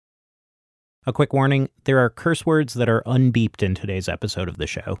A quick warning, there are curse words that are unbeeped in today's episode of the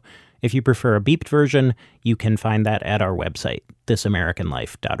show. If you prefer a beeped version, you can find that at our website,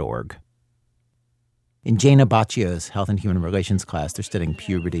 thisamericanlife.org. In Jana Baccio's Health and Human Relations class, they're studying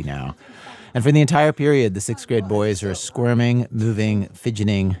puberty now. And for the entire period, the sixth grade boys are a squirming, moving,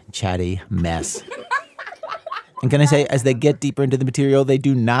 fidgeting, chatty mess. And can I say, as they get deeper into the material, they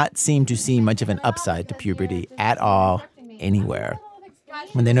do not seem to see much of an upside to puberty at all, anywhere.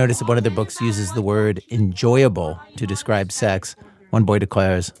 When they notice that one of their books uses the word enjoyable to describe sex, one boy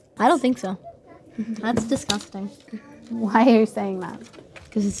declares, I don't think so. That's disgusting. Why are you saying that?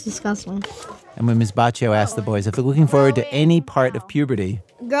 Because it's disgusting. And when Ms. Baccio asked the boys if they're looking forward to any part of puberty,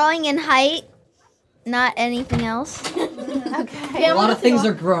 Growing in height, not anything else. Okay. A lot of things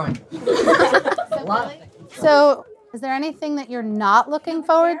are growing. A lot of things. So, is there anything that you're not looking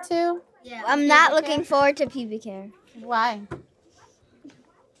forward to? I'm not looking forward to pubic hair. Why?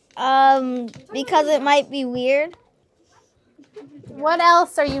 Because it might be weird. What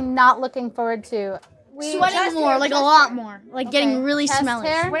else are you not looking forward to? Sweating more, like a lot more. Like getting really Chest smelly.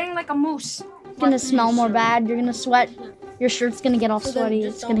 hair? Sweating like a moose. It's gonna smell more bad. You're gonna sweat. Your shirt's gonna get all sweaty.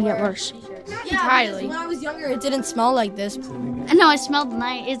 It's gonna get worse. Entirely. When I was younger, it didn't smell like this. I know, it smelled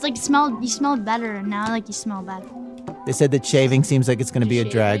nice. It's like you smelled better, and now like you smell bad. they said that shaving seems like it's going to be a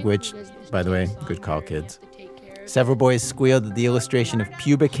drag, which, by the way, good call, kids. Several boys squealed that the illustration of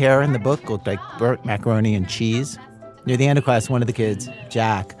pubic hair in the book looked like burnt macaroni and cheese. Near the end of class, one of the kids,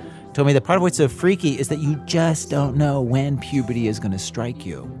 Jack, told me that part of what's so freaky is that you just don't know when puberty is going to strike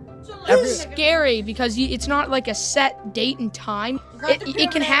you. It's scary because it's not like a set date and time.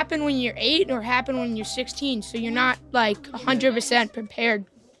 It can happen when you're 8 or happen when you're 16, so you're not like 100% prepared.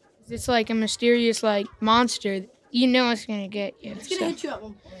 It's like a mysterious like monster. You know it's going to get you. It's gonna hit you at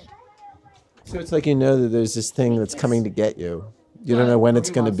one point. So it's like you know that there's this thing that's coming to get you. You don't know when it's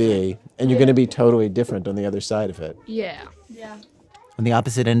going to be, and you're going to be totally different on the other side of it. Yeah. On the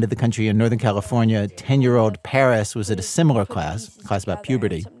opposite end of the country in Northern California, 10-year-old Paris was at a similar class about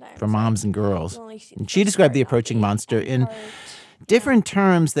puberty, for moms and girls. And she described the approaching monster in different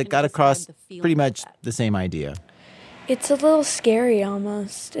terms that got across pretty much the same idea. It's a little scary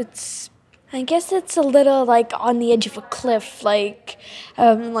almost. I guess it's a little like on the edge of a cliff, like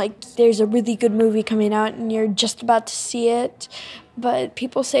there's a really good movie coming out and you're just about to see it, but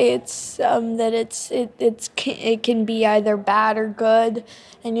people say it's it can be either bad or good,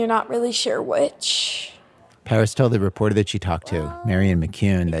 and you're not really sure which. Paris told the reporter that she talked to, Marion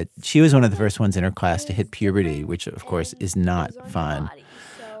McCune, that she was one of the first ones in her class to hit puberty, which of course is not fun.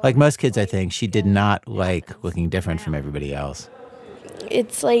 Like most kids, I think, she did not like looking different from everybody else.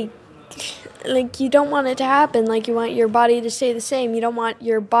 It's like you don't want it to happen. Like you want your body to stay the same. You don't want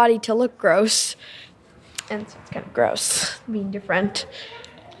your body to look gross. And so it's kind of gross being different.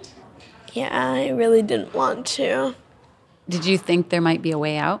 Yeah, I really didn't want to. Did you think there might be a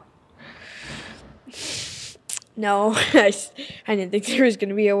way out? No, I didn't think there was going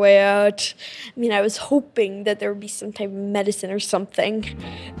to be a way out. I mean, I was hoping that there would be some type of medicine or something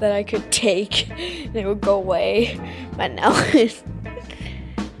that I could take and it would go away. But no, it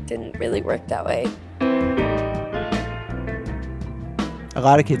didn't really work that way. A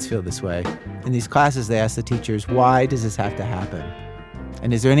lot of kids feel this way. In these classes, they ask the teachers, why does this have to happen?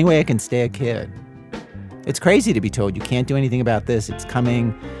 And is there any way I can stay a kid? It's crazy to be told you can't do anything about this, it's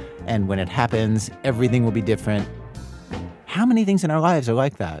coming, and when it happens, everything will be different. How many things in our lives are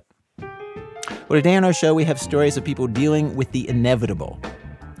like that? Well, today on our show, we have stories of people dealing with the inevitable,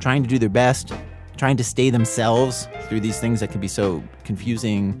 trying to do their best, trying to stay themselves through these things that can be so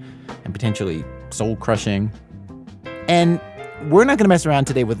confusing and potentially soul-crushing. And we're not going to mess around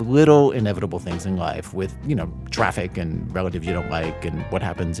today with little inevitable things in life, with, traffic and relatives you don't like and what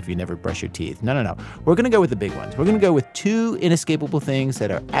happens if you never brush your teeth. No. We're going to go with the big ones. We're going to go with two inescapable things that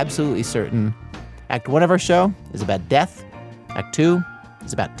are absolutely certain. Act 1 of our show is about death. Act 2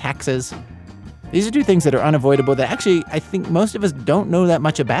 is about taxes. These are two things that are unavoidable that actually I think most of us don't know that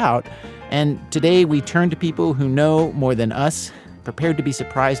much about. And today we turn to people who know more than us, prepared to be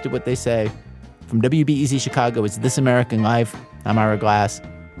surprised at what they say. From WBEZ Chicago, it's This American Life. I'm Ira Glass.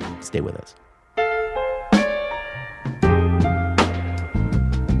 Stay with us.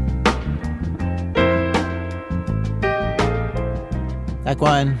 Act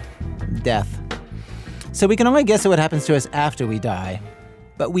 1, death. So we can only guess at what happens to us after we die,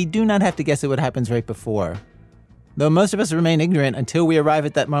 but we do not have to guess at what happens right before. Though most of us remain ignorant until we arrive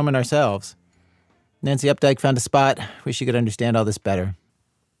at that moment ourselves. Nancy Updike found a spot where she could understand all this better.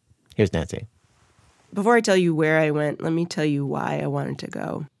 Here's Nancy. Before I tell you where I went, let me tell you why I wanted to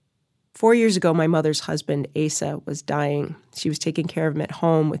go. 4 years ago, my mother's husband, Asa, was dying. She was taking care of him at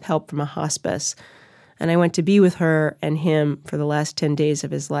home with help from a hospice. And I went to be with her and him for the last 10 days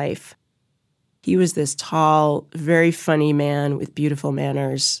of his life. He was this tall, very funny man with beautiful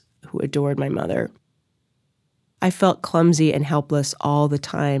manners who adored my mother. I felt clumsy and helpless all the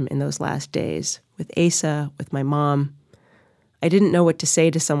time in those last days, with Asa, with my mom. I didn't know what to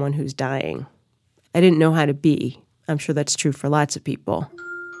say to someone who's dying. I didn't know how to be. I'm sure that's true for lots of people.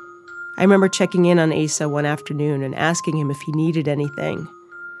 I remember checking in on Asa one afternoon and asking him if he needed anything.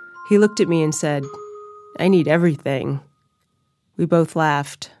 He looked at me and said, "I need everything." We both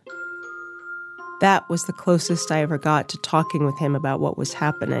laughed. That was the closest I ever got to talking with him about what was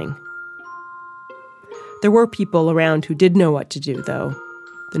happening. There were people around who did know what to do, though.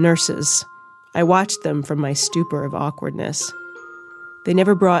 The nurses. I watched them from my stupor of awkwardness. They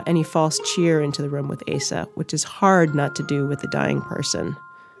never brought any false cheer into the room with Asa, which is hard not to do with a dying person.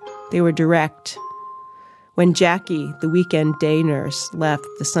 They were direct. When Jackie, the weekend day nurse, left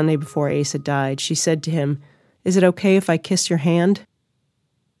the Sunday before Asa died, she said to him, "Is it okay if I kiss your hand?"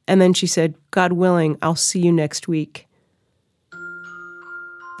 And then she said, "God willing, I'll see you next week."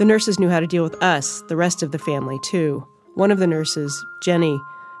 The nurses knew how to deal with us, the rest of the family, too. One of the nurses, Jenny,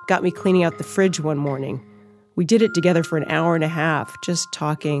 got me cleaning out the fridge one morning. We did it together for an hour and a half, just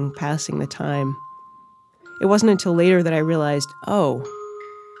talking, passing the time. It wasn't until later that I realized, oh,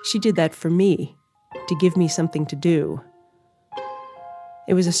 she did that for me, to give me something to do.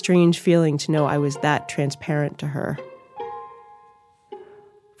 It was a strange feeling to know I was that transparent to her.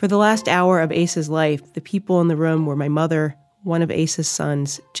 For the last hour of Asa's life, the people in the room were my mother, one of Asa's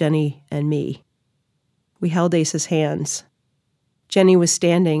sons, Jenny, and me. We held Asa's hands. Jenny was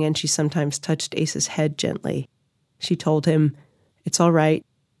standing and she sometimes touched Asa's head gently. She told him, "It's all right.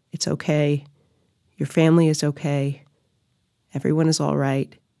 It's okay. Your family is okay. Everyone is all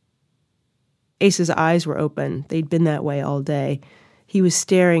right." Asa's eyes were open. They'd been that way all day. He was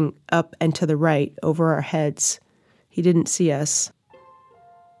staring up and to the right, over our heads. He didn't see us.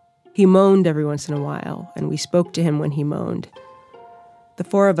 He moaned every once in a while, and we spoke to him when he moaned. The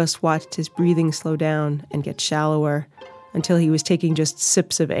four of us watched his breathing slow down and get shallower until he was taking just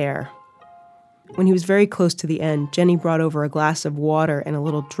sips of air. When he was very close to the end, Jenny brought over a glass of water and a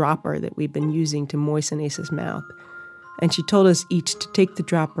little dropper that we'd been using to moisten Asa's mouth. And she told us each to take the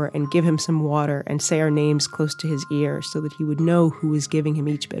dropper and give him some water and say our names close to his ear so that he would know who was giving him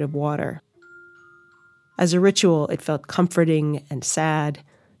each bit of water. As a ritual, it felt comforting and sad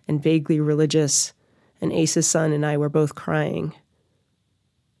and vaguely religious, and Asa's son and I were both crying.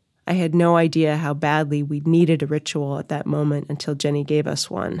 I had no idea how badly we needed a ritual at that moment until Jenny gave us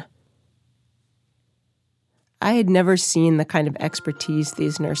one. I had never seen the kind of expertise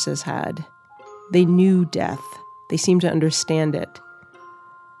these nurses had. They knew death. They seemed to understand it.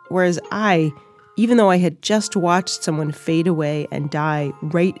 Whereas I, even though I had just watched someone fade away and die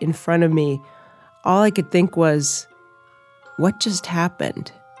right in front of me, all I could think was, what just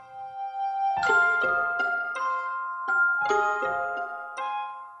happened?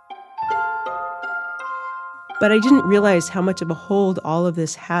 But I didn't realize how much of a hold all of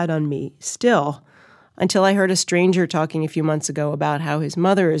this had on me still, until I heard a stranger talking a few months ago about how his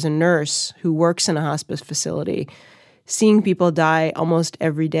mother is a nurse who works in a hospice facility, seeing people die almost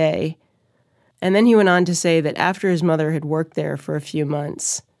every day. And then he went on to say that after his mother had worked there for a few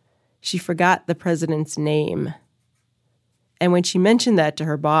months, she forgot the president's name. And when she mentioned that to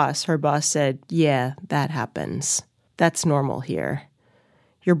her boss said, "Yeah, that happens. That's normal here.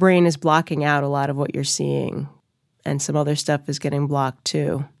 Your brain is blocking out a lot of what you're seeing, and some other stuff is getting blocked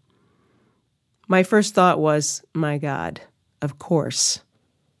too." My first thought was, my God, of course.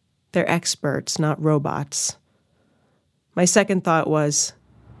 They're experts, not robots. My second thought was,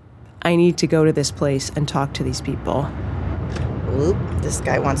 I need to go to this place and talk to these people. Oop, this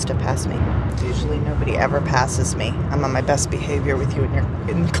guy wants to pass me. Usually nobody ever passes me. I'm on my best behavior with you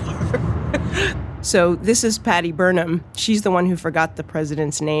in the car. So this is Patty Burnham. She's the one who forgot the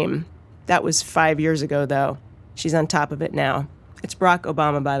president's name. That was 5 years ago, though. She's on top of it now. It's Barack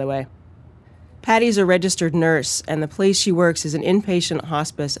Obama, by the way. Patty's a registered nurse, and the place she works is an inpatient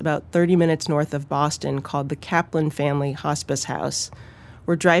hospice about 30 minutes north of Boston called the Kaplan Family Hospice House.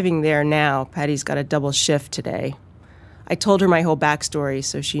 We're driving there now. Patty's got a double shift today. I told her my whole backstory,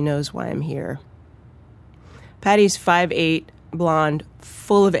 so she knows why I'm here. Patty's 5'8", blonde,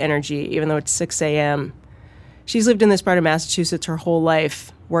 full of energy, even though it's 6 a.m. She's lived in this part of Massachusetts her whole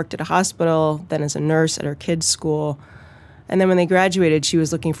life, worked at a hospital, then as a nurse at her kids' school. And then when they graduated, she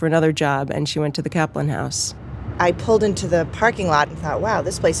was looking for another job, and she went to the Kaplan House. I pulled into the parking lot and thought, wow,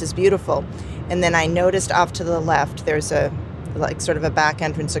 this place is beautiful. And then I noticed off to the left, there's a like sort of a back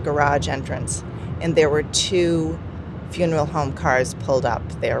entrance, a garage entrance. And there were 2 funeral home cars pulled up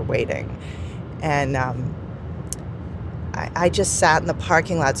there waiting. And I just sat in the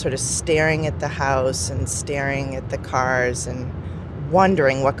parking lot sort of staring at the house and staring at the cars and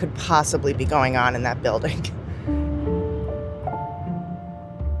wondering what could possibly be going on in that building.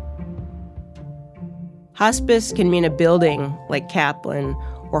 Hospice can mean a building like Kaplan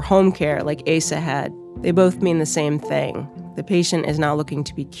or home care like Asa had. They both mean the same thing. The patient is not looking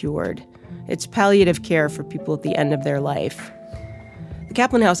to be cured. It's palliative care for people at the end of their life. The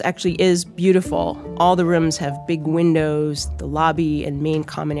Kaplan House actually is beautiful. All the rooms have big windows. The lobby and main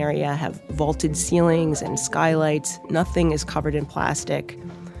common area have vaulted ceilings and skylights. Nothing is covered in plastic.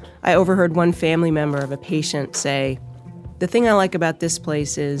 I overheard one family member of a patient say, "The thing I like about this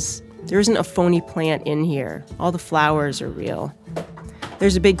place is there isn't a phony plant in here. All the flowers are real."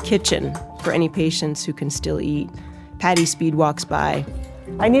 There's a big kitchen for any patients who can still eat. Patty Speed walks by.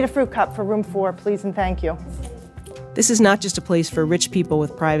 "I need a fruit cup for room 4, please and thank you." This is not just a place for rich people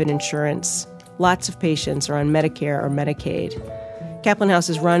with private insurance. Lots of patients are on Medicare or Medicaid. Kaplan House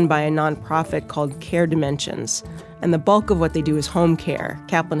is run by a nonprofit called Care Dimensions, and the bulk of what they do is home care.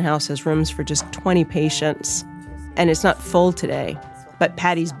 Kaplan House has rooms for just 20 patients. And it's not full today, but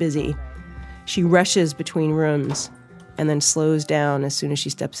Patty's busy. She rushes between rooms and then slows down as soon as she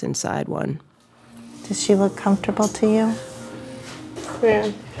steps inside one. Does she look comfortable to you?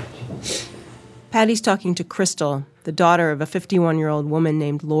 Yeah. Patty's talking to Crystal, the daughter of a 51-year-old woman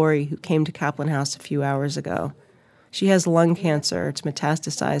named Lori who came to Kaplan House a few hours ago. She has lung cancer. It's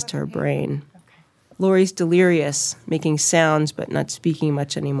metastasized to her brain. Lori's delirious, making sounds but not speaking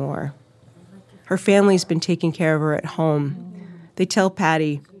much anymore. Her family's been taking care of her at home. They tell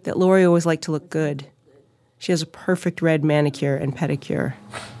Patty that Lori always liked to look good. She has a perfect red manicure and pedicure.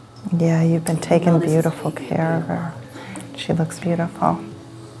 Yeah, you've been taking beautiful care of her. She looks beautiful.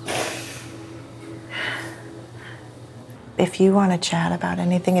 If you want to chat about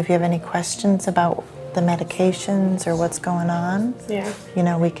anything, if you have any questions about the medications or what's going on,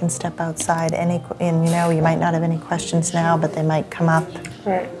 we can step outside. You might not have any questions now, but they might come up.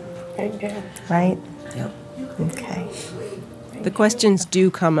 Right. Thank you. Right? Yep. Okay. The questions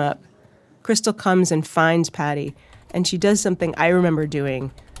do come up. Crystal comes and finds Patty, and she does something I remember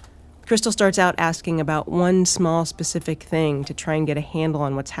doing. Crystal starts out asking about one small specific thing to try and get a handle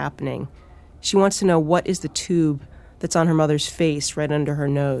on what's happening. She wants to know what is the tube that's on her mother's face right under her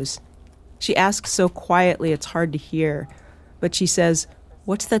nose. She asks so quietly it's hard to hear, but she says,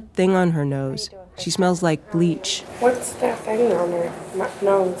 "What's that thing on her nose? She smells like bleach." What's that thing on her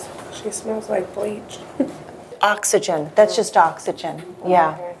nose? She smells like bleach. Oxygen. That's just oxygen.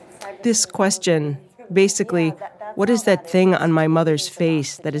 Yeah. This question, basically, what is that thing on my mother's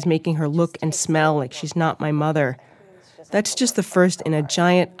face that is making her look and smell like she's not my mother? That's just the first in a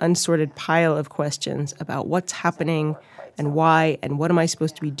giant, unsorted pile of questions about what's happening and why and what am I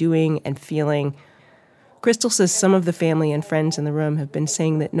supposed to be doing and feeling. Crystal says some of the family and friends in the room have been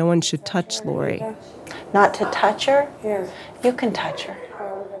saying that no one should touch Lori. Not to touch her? Yeah. You can touch her.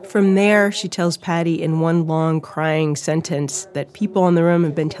 From there, she tells Patty in one long crying sentence that people in the room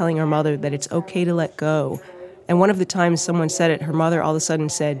have been telling her mother that it's okay to let go. And one of the times someone said it, her mother all of a sudden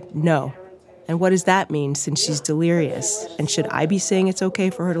said, "No." And what does that mean since she's delirious? And should I be saying it's okay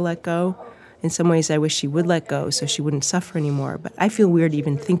for her to let go? In some ways, I wish she would let go so she wouldn't suffer anymore. But I feel weird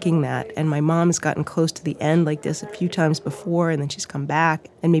even thinking that. And my mom has gotten close to the end like this a few times before, and then she's come back.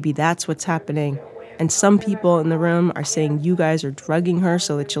 And maybe that's what's happening. And some people in the room are saying you guys are drugging her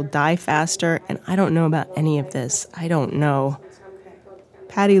so that she'll die faster. And I don't know about any of this. I don't know.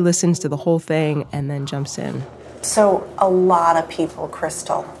 Patty listens to the whole thing and then jumps in. So a lot of people,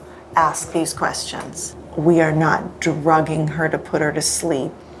 Crystal, ask these questions. We are not drugging her to put her to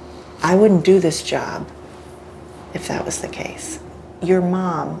sleep. I wouldn't do this job if that was the case. Your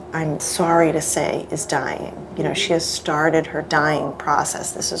mom, I'm sorry to say, is dying. She has started her dying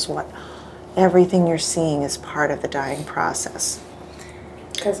process. This is what everything you're seeing is part of the dying process.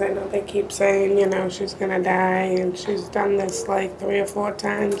 Because I know they keep saying, she's going to die, and she's done this like 3 or 4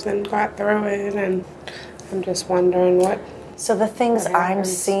 times and got through it, and I'm just wondering what... So the things I'm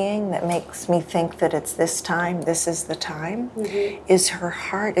seeing that makes me think that it's this time, this is the time, is her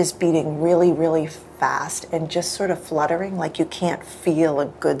heart is beating really, really fast and just sort of fluttering, like you can't feel a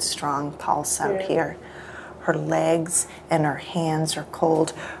good, strong pulse out here. Her legs and her hands are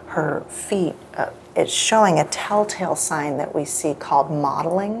cold. Her feet, it's showing a telltale sign that we see called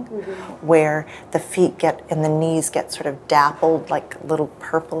mottling, where the feet get and the knees get sort of dappled like little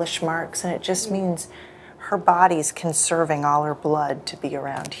purplish marks, and it just means her body's conserving all her blood to be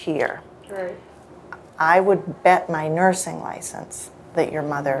around here. Right. I would bet my nursing license that your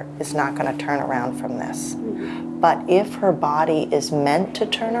mother is not going to turn around from this. But if her body is meant to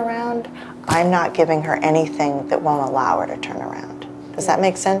turn around, I'm not giving her anything that won't allow her to turn around. Does that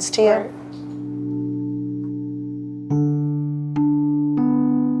make sense to you?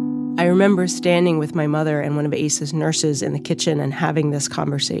 I remember standing with my mother and one of Asa's nurses in the kitchen and having this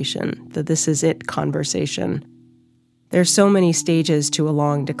conversation, the this is it conversation. There's so many stages to a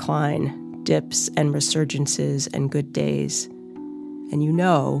long decline, dips and resurgences and good days. And you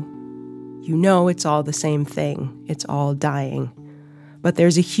know it's all the same thing. It's all dying. But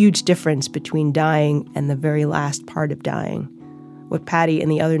there's a huge difference between dying and the very last part of dying, what Patty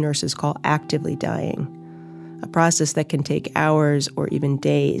and the other nurses call actively dying, a process that can take hours or even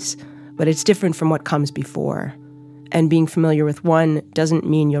days, but it's different from what comes before. And being familiar with one doesn't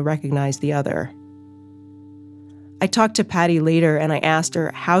mean you'll recognize the other. I talked to Patty later and I asked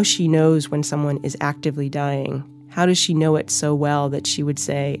her how she knows when someone is actively dying. How does she know it so well that she would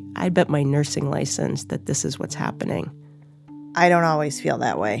say, I bet my nursing license that this is what's happening? I don't always feel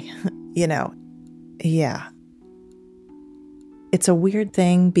that way, Yeah. It's a weird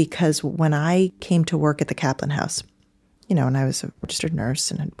thing because when I came to work at the Kaplan House, and I was a registered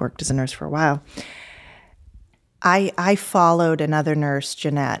nurse and had worked as a nurse for a while, I followed another nurse,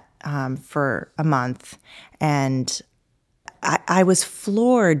 Jeanette, for a month, and I was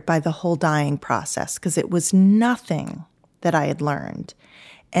floored by the whole dying process because it was nothing that I had learned.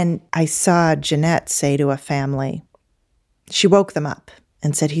 And I saw Jeanette say to a family, she woke them up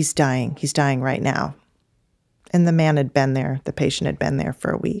and said, he's dying right now. And the man had been there, the patient had been there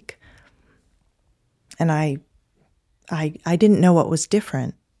for a week. And I didn't know what was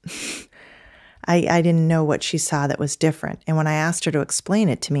different. I didn't know what she saw that was different. And when I asked her to explain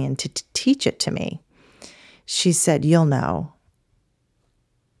it to me and to teach it to me, she said, you'll know.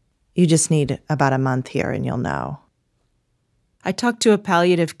 You just need about a month here and you'll know. I talked to a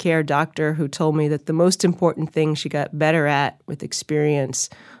palliative care doctor who told me that the most important thing she got better at with experience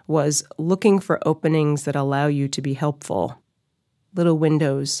was looking for openings that allow you to be helpful. Little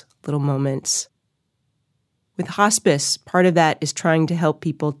windows, little moments. With hospice, part of that is trying to help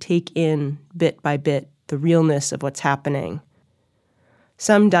people take in, bit by bit, the realness of what's happening.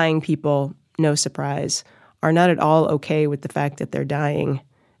 Some dying people, no surprise, are not at all okay with the fact that they're dying,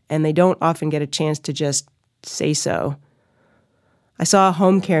 and they don't often get a chance to just say so. I saw a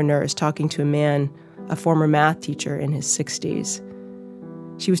home care nurse talking to a man, a former math teacher in his 60s.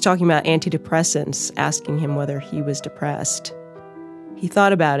 She was talking about antidepressants, asking him whether he was depressed. He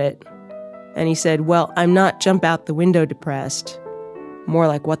thought about it, and he said, well, I'm not jump out the window depressed. More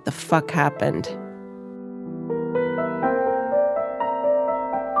like, what the fuck happened?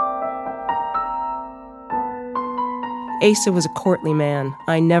 Asa was a courtly man.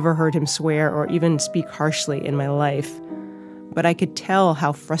 I never heard him swear or even speak harshly in my life. But I could tell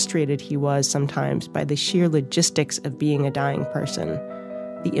how frustrated he was sometimes by the sheer logistics of being a dying person,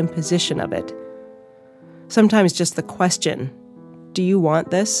 the imposition of it. Sometimes just the question, do you want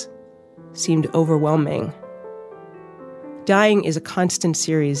this? Seemed overwhelming. Dying is a constant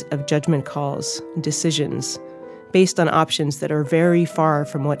series of judgment calls, decisions, based on options that are very far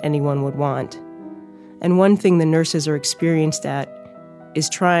from what anyone would want. And one thing the nurses are experienced at is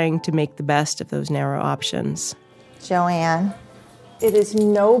trying to make the best of those narrow options. Joanne, it is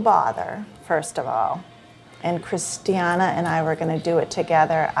no bother, first of all. And Christiana and I were going to do it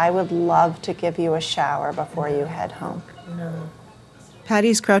together. I would love to give you a shower before you head home. No.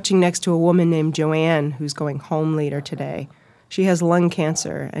 Patty's crouching next to a woman named Joanne who's going home later today. She has lung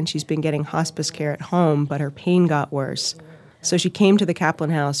cancer, and she's been getting hospice care at home, but her pain got worse. So she came to the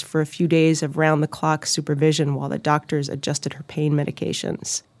Kaplan House for a few days of round-the-clock supervision while the doctors adjusted her pain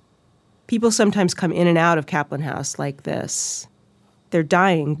medications. People sometimes come in and out of Kaplan House like this. They're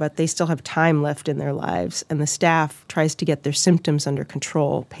dying, but they still have time left in their lives, and the staff tries to get their symptoms under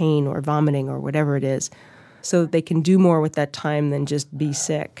control, pain or vomiting or whatever it is, so that they can do more with that time than just be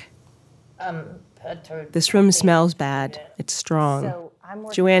sick. This room smells bad. It's strong.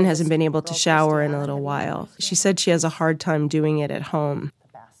 Joanne hasn't been able to shower in a little while. She said she has a hard time doing it at home.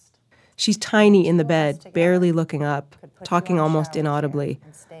 She's tiny in the bed, barely looking up, talking almost inaudibly,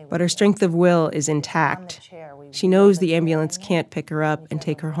 but her strength of will is intact. She knows the ambulance can't pick her up and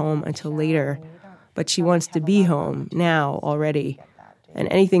take her home until later, but she wants to be home now already. And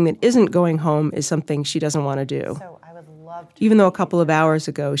anything that isn't going home is something she doesn't want to do. Even though a couple of hours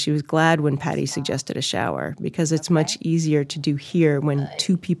ago she was glad when Patty suggested a shower, because it's much easier to do here when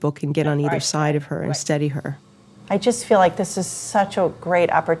two people can get on either side of her and steady her. I just feel like this is such a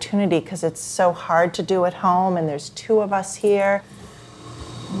great opportunity because it's so hard to do at home and there's two of us here.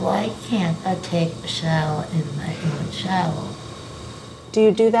 Why can't I take a shower in my own shower? Do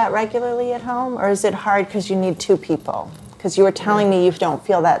you do that regularly at home, or is it hard because you need two people? Because you were telling me you don't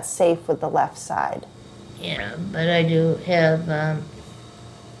feel that safe with the left side. Yeah, but I do have,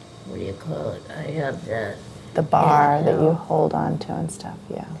 what do you call it? I have the bar that you hold on to and stuff,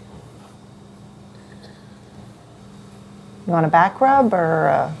 yeah. You want a back rub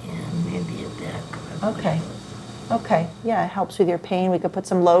or? Yeah, maybe a back rub. Okay. Okay, yeah, it helps with your pain. We could put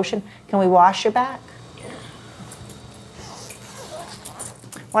some lotion. Can we wash your back? Yeah.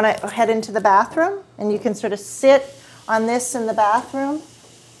 Want to head into the bathroom? And you can sort of sit on this in the bathroom?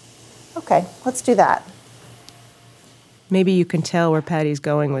 Okay, let's do that. Maybe you can tell where Patty's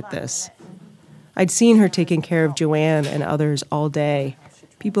going with this. I'd seen her taking care of Joanne and others all day.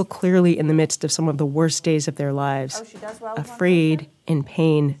 People clearly in the midst of some of the worst days of their lives. Afraid, in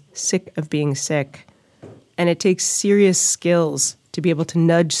pain, sick of being sick. And it takes serious skills to be able to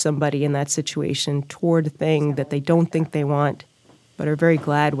nudge somebody in that situation toward a thing that they don't think they want, but are very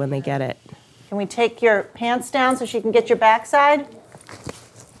glad when they get it. Can we take your pants down so she can get your backside?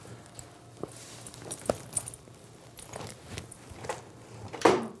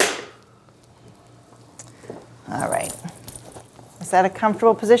 All right. Is that a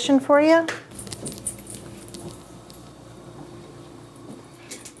comfortable position for you?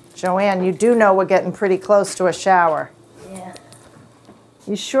 Joanne, you do know we're getting pretty close to a shower. Yeah.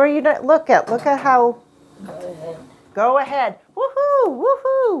 You sure you don't? Look at how. Go ahead. Go ahead. Woohoo!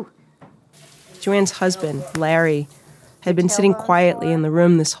 Woohoo! Joanne's husband, Larry, had been sitting quietly in the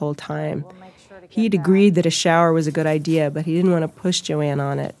room this whole time. He'd agreed that a shower was a good idea, but he didn't want to push Joanne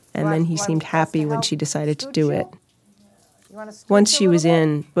on it, and then he seemed happy when she decided to do it. Once she was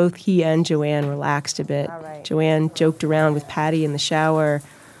in, both he and Joanne relaxed a bit. Joanne joked around with Patty in the shower,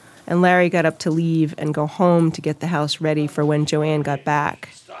 and Larry got up to leave and go home to get the house ready for when Joanne got back.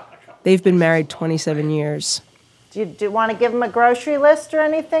 They've been married 27 years. Do you want to give him a grocery list or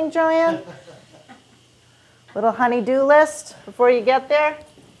anything, Joanne? Little honey-do list before you get there?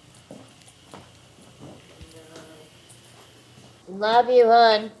 Love you,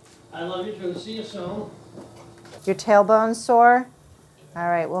 hon. I love you too. See you soon. Your tailbone sore? All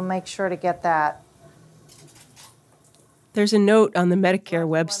right, we'll make sure to get that. There's a note on the Medicare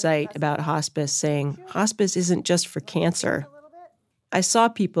website about hospice saying, hospice isn't just for cancer. I saw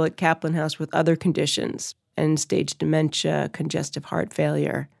people at Kaplan House with other conditions, end-stage dementia, congestive heart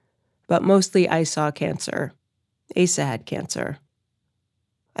failure. But mostly I saw cancer. Asa had cancer.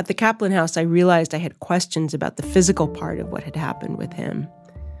 At the Kaplan House, I realized I had questions about the physical part of what had happened with him.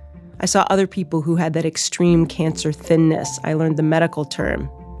 I saw other people who had that extreme cancer thinness. I learned the medical term,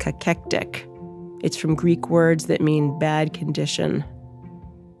 cachectic. It's from Greek words that mean bad condition.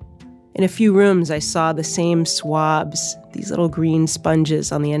 In a few rooms, I saw the same swabs, these little green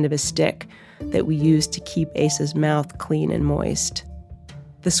sponges on the end of a stick that we used to keep Asa's mouth clean and moist.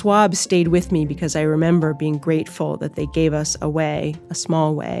 The swabs stayed with me because I remember being grateful that they gave us a way, a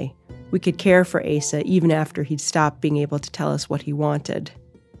small way. We could care for Asa even after he'd stopped being able to tell us what he wanted.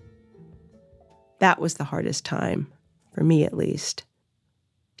 That was the hardest time, for me at least.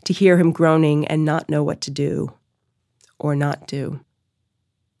 To hear him groaning and not know what to do, or not do.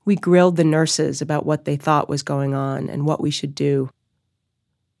 We grilled the nurses about what they thought was going on and what we should do.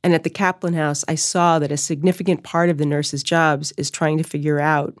 And at the Kaplan House, I saw that a significant part of the nurses' jobs is trying to figure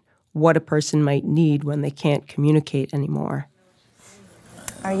out what a person might need when they can't communicate anymore.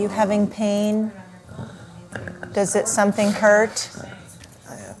 Are you having pain? Does something hurt?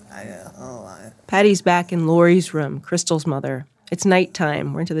 Patty's back in Lori's room, Crystal's mother. It's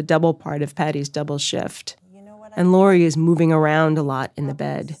nighttime. We're into the double part of Patty's double shift. And Lori is moving around a lot in the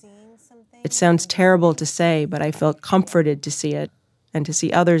bed. It sounds terrible to say, but I felt comforted to see it, and to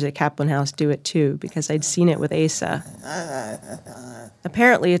see others at Kaplan House do it too, because I'd seen it with Asa.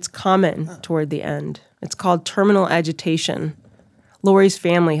 Apparently it's common toward the end. It's called terminal agitation. Lori's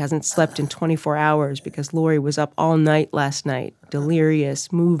family hasn't slept in 24 hours because Lori was up all night last night,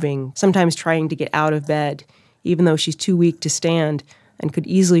 delirious, moving, sometimes trying to get out of bed, even though she's too weak to stand and could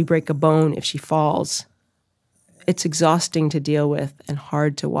easily break a bone if she falls. It's exhausting to deal with and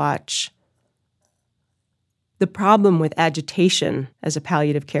hard to watch. The problem with agitation, as a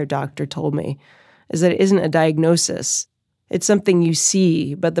palliative care doctor told me, is that it isn't a diagnosis. It's something you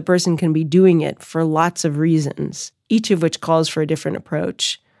see, but the person can be doing it for lots of reasons, each of which calls for a different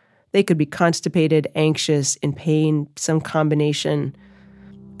approach. They could be constipated, anxious, in pain, some combination.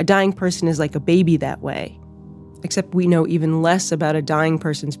 A dying person is like a baby that way, except we know even less about a dying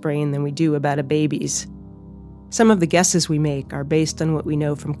person's brain than we do about a baby's. Some of the guesses we make are based on what we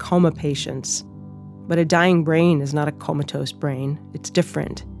know from coma patients, But a dying brain is not a comatose brain. It's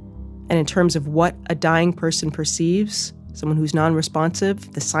different. And in terms of what a dying person perceives, someone who's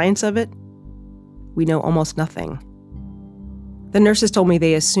non-responsive, the science of it, we know almost nothing. The nurses told me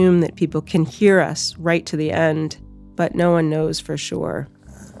they assume that people can hear us right to the end, but no one knows for sure.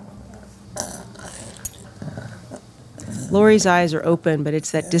 Lori's eyes are open, but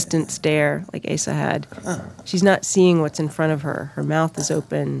it's that distant stare like Asa had. She's not seeing what's in front of her. Her mouth is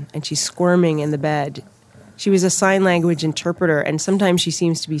open, and she's squirming in the bed. She was a sign language interpreter, and sometimes she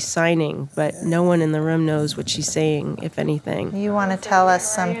seems to be signing, but no one in the room knows what she's saying, if anything. You want to tell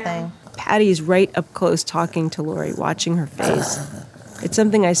us something? Patty's right up close talking to Lori, watching her face. It's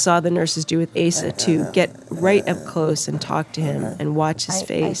something I saw the nurses do with Asa, too. Get right up close and talk to him and watch his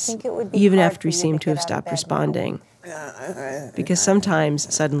face, even after he seemed to have stopped responding. Because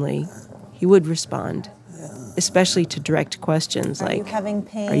sometimes, suddenly, he would respond, especially to direct questions like,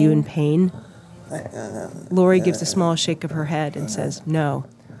 "Are you in pain?" Lori gives a small shake of her head and says, "No."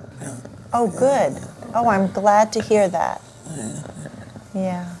 Oh, good. Oh, I'm glad to hear that.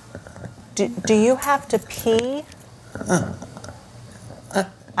 Yeah. Do you have to pee?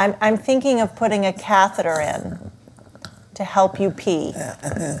 I'm thinking of putting a catheter in to help you pee.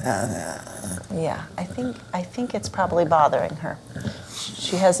 Yeah, I think it's probably bothering her.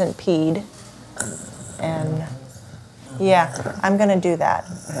 She hasn't peed. And yeah, I'm going to do that.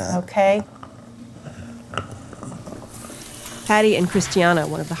 Okay? Patty and Christiana,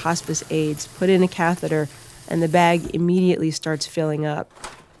 one of the hospice aides, put in a catheter, and the bag immediately starts filling up.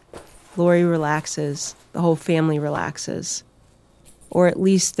 Lori relaxes. The whole family relaxes. Or at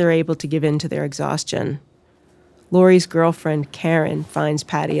least they're able to give in to their exhaustion. Lori's girlfriend, Karen, finds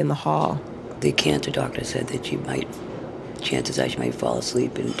Patty in the hall. The cancer doctor said that chances are she might fall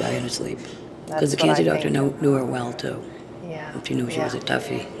asleep and die in her sleep. Because the cancer doctor knew her well, too. Yeah. She knew she was a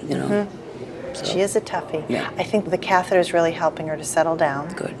toughie, you know. Mm-hmm. So, she is a toughie. Yeah. I think the catheter is really helping her to settle down.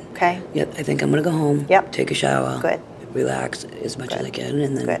 Good. Okay? Yep, I think I'm going to go home. Yep. Take a shower. Good. Relax as much as I can,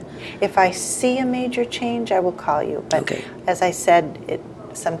 and then... Good. If I see a major change, I will call you. But okay. As I said,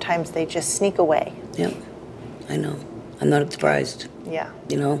 sometimes they just sneak away. Yep. I know. I'm not surprised. Yeah.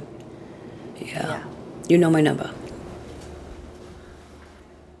 You know? Yeah. You know my number.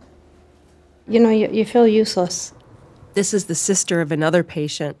 You know, you feel useless. This is the sister of another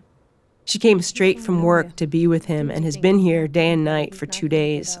patient. She came straight from work to be with him and has been here day and night for 2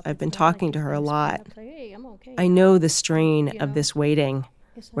 days. I've been talking to her a lot. I know the strain of this waiting,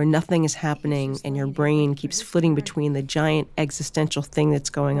 where nothing is happening and your brain keeps flitting between the giant existential thing that's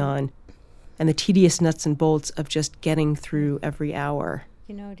going on and the tedious nuts and bolts of just getting through every hour.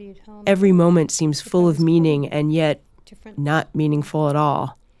 Every moment seems full of meaning and yet not meaningful at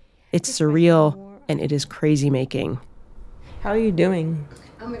all. It's surreal and it is crazy-making. How are you doing?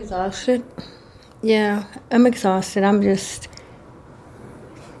 I'm exhausted. Yeah, I'm exhausted.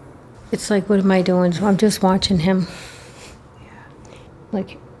 It's like, what am I doing? So I'm just watching him.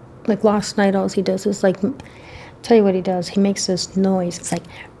 Like last night, all he does is tell you what he does. He makes this noise. It's like,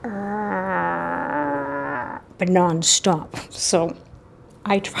 but non-stop. So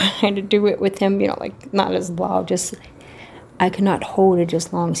I try to do it with him, not as loud, just, I could not hold it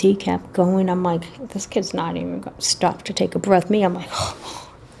as long as he kept going. I'm like, this kid's not even going to stop to take a breath. Me, I'm like,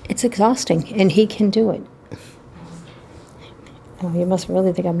 it's exhausting, and he can do it. Oh, you must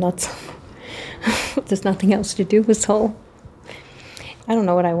really think I'm nuts. There's nothing else to do, so I don't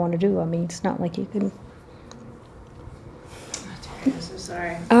know what I want to do. I mean, it's not like you can... I'm so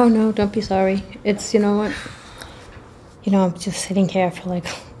sorry. Oh, no, don't be sorry. It's, you know what? I'm just sitting here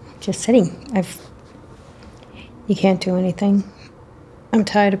just sitting. You can't do anything. I'm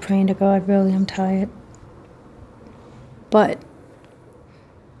tired of praying to God, really, I'm tired. But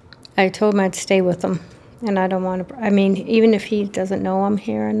I told him I'd stay with him, and I don't want to, even if he doesn't know I'm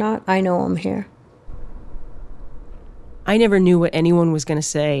here or not, I know I'm here. I never knew what anyone was going to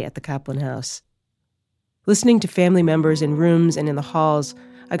say at the Kaplan house. Listening to family members in rooms and in the halls,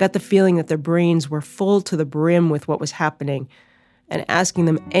 I got the feeling that their brains were full to the brim with what was happening, and asking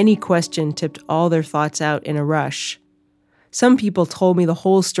them any question tipped all their thoughts out in a rush. Some people told me the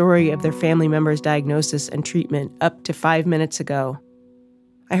whole story of their family member's diagnosis and treatment up to 5 minutes ago.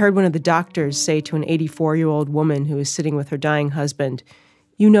 I heard one of the doctors say to an 84-year-old woman who was sitting with her dying husband,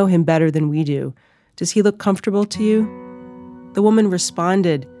 "You know him better than we do. Does he look comfortable to you?" The woman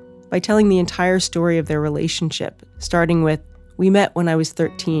responded by telling the entire story of their relationship, starting with, "We met when I was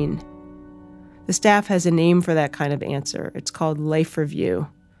 13. The staff has a name for that kind of answer. It's called life review.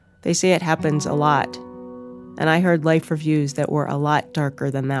 They say it happens a lot. And I heard life reviews that were a lot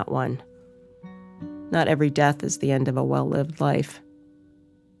darker than that one. Not every death is the end of a well-lived life.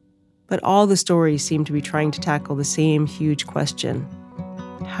 But all the stories seem to be trying to tackle the same huge question.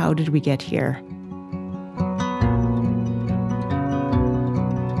 How did we get here?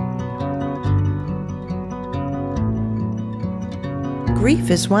 Grief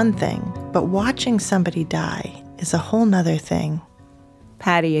is one thing, but watching somebody die is a whole nother thing.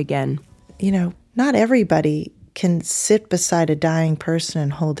 Patty again. You know, not everybody can sit beside a dying person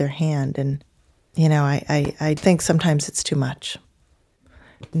and hold their hand. And, you know, I think sometimes it's too much.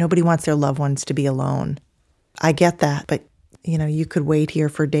 Nobody wants their loved ones to be alone. I get that, but, you know, you could wait here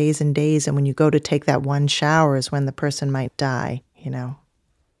for days and days, and when you go to take that one shower is when the person might die, you know.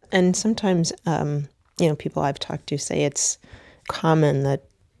 And sometimes, you know, people I've talked to say it's common that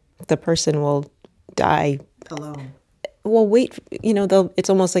the person will die alone. Well, wait, you know, it's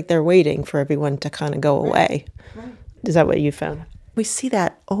almost like they're waiting for everyone to kind of go away. Right. Is that what you found? We see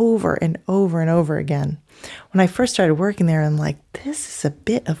that over and over and over again. When I first started working there, I'm like, this is a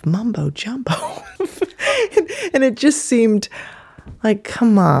bit of mumbo jumbo. And it just seemed like,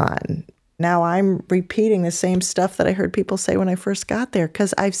 come on. Now I'm repeating the same stuff that I heard people say when I first got there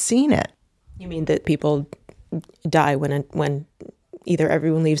because I've seen it. You mean that people die when either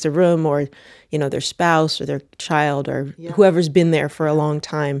everyone leaves the room or, you know, their spouse or their child or whoever's been there for a long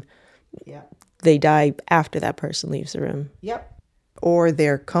time, they die after that person leaves the room. Yep. Or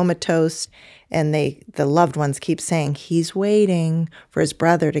they're comatose and the loved ones keep saying, he's waiting for his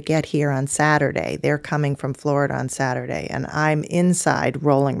brother to get here on Saturday. They're coming from Florida on Saturday. And I'm inside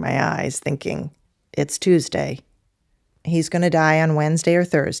rolling my eyes thinking, it's Tuesday. He's going to die on Wednesday or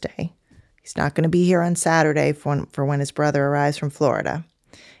Thursday. He's not going to be here on Saturday for when his brother arrives from Florida.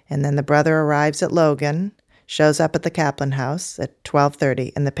 And then the brother arrives at Logan, shows up at the Kaplan house at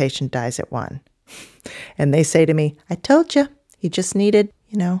 12:30, and the patient dies at 1. And they say to me, I told you, he just needed,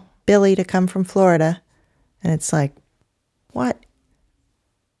 you know, Billy to come from Florida. And it's like, what?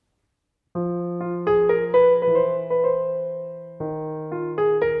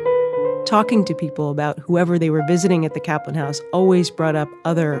 Talking to people about whoever they were visiting at the Kaplan house always brought up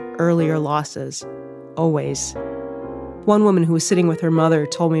other earlier losses. Always. One woman who was sitting with her mother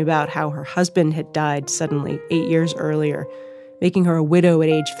told me about how her husband had died suddenly 8 years earlier, making her a widow at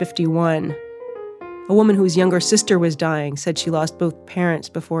age 51. A woman whose younger sister was dying said she lost both parents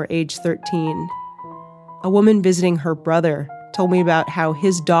before age 13. A woman visiting her brother told me about how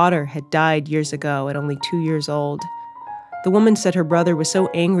his daughter had died years ago at only 2 years old. The woman said her brother was so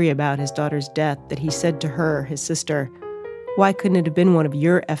angry about his daughter's death that he said to her, his sister, why couldn't it have been one of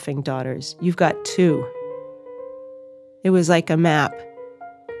your effing daughters? You've got 2. It was like a map.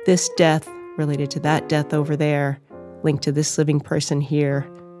 This death related to that death over there, linked to this living person here.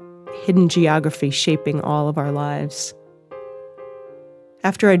 Hidden geography shaping all of our lives.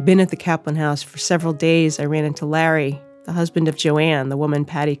 After I'd been at the Kaplan house for several days, I ran into Larry, the husband of Joanne, the woman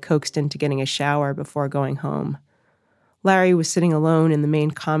Patty coaxed into getting a shower before going home. Larry was sitting alone in the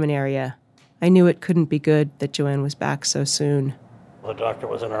main common area. I knew it couldn't be good that Joanne was back so soon. The doctor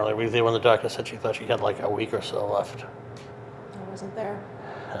wasn't early. We were there when the doctor said she thought she had like a week or so left. I wasn't there.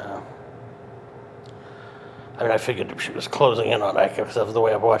 Yeah. I mean, I figured she was closing in on that because that was the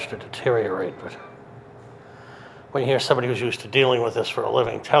way I've watched her deteriorate. But when you hear somebody who's used to dealing with this for a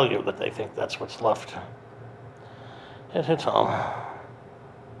living tell you that they think that's what's left, it hits home.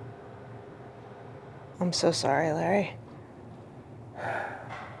 I'm so sorry, Larry.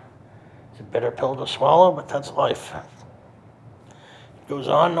 It's a bitter pill to swallow, but that's life. It goes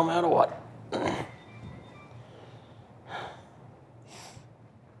on no matter what.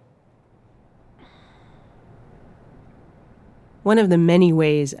 One of the many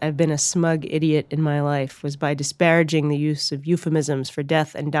ways I've been a smug idiot in my life was by disparaging the use of euphemisms for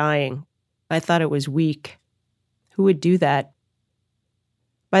death and dying. I thought it was weak. Who would do that?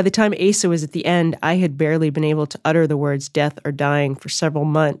 By the time Asa was at the end, I had barely been able to utter the words death or dying for several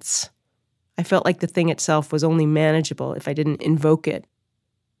months. I felt like the thing itself was only manageable if I didn't invoke it.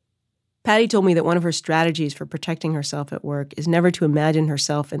 Patty told me that one of her strategies for protecting herself at work is never to imagine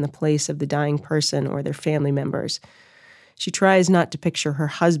herself in the place of the dying person or their family members. She tries not to picture her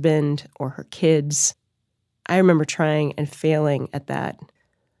husband or her kids. I remember trying and failing at that.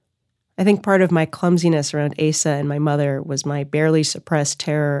 I think part of my clumsiness around Asa and my mother was my barely suppressed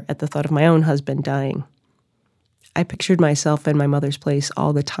terror at the thought of my own husband dying. I pictured myself in my mother's place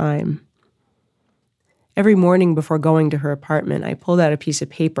all the time. Every morning before going to her apartment, I pulled out a piece of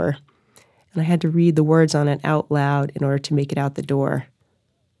paper, and I had to read the words on it out loud in order to make it out the door.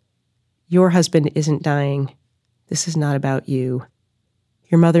 Your husband isn't dying. This is not about you.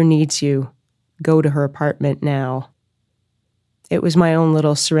 Your mother needs you. Go to her apartment now. It was my own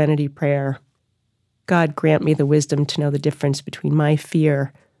little serenity prayer. God grant me the wisdom to know the difference between my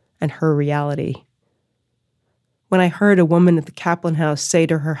fear and her reality. When I heard a woman at the Kaplan House say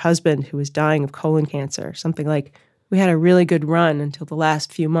to her husband who was dying of colon cancer, something like, "We had a really good run until the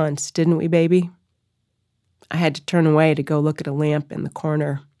last few months, didn't we, baby?" I had to turn away to go look at a lamp in the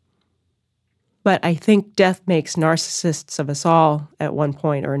corner. But I think death makes narcissists of us all at one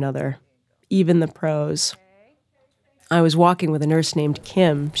point or another, even the pros. I was walking with a nurse named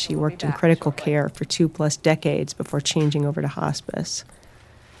Kim. She worked in critical care for 2+ decades before changing over to hospice.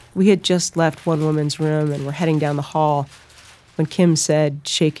 We had just left one woman's room and were heading down the hall when Kim said,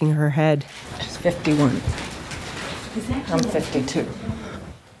 shaking her head, "She's 51. I'm 52.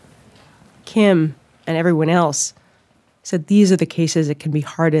 Kim and everyone else said these are the cases it can be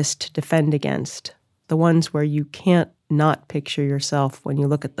hardest to defend against, the ones where you can't not picture yourself when you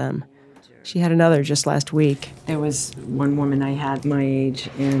look at them. She had another just last week. There was one woman I had my age,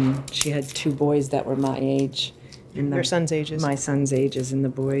 and she had 2 boys that were my age. And Your son's ages? My son's ages, and the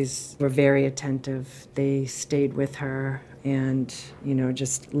boys were very attentive. They stayed with her and,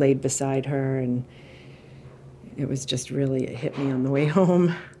 just laid beside her, and it was just really, it hit me on the way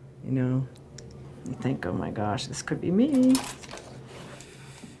home, You think, oh my gosh, this could be me.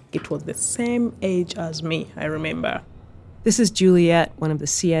 It was the same age as me, I remember. This is Juliet, one of the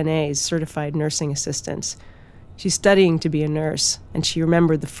CNA's certified nursing assistants. She's studying to be a nurse, and she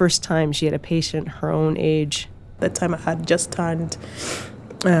remembered the first time she had a patient her own age. That time I had just turned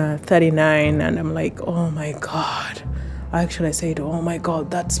 39, and I'm like, oh my God. Actually, I said, oh my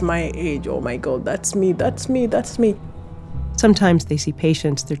God, that's my age. Oh my God, that's me, that's me, that's me. Sometimes they see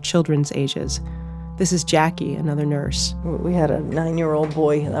patients their children's ages. This is Jackie, another nurse. We had a 9-year-old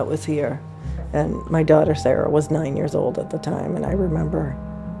boy that was here, and my daughter Sarah was 9 years old at the time, and I remember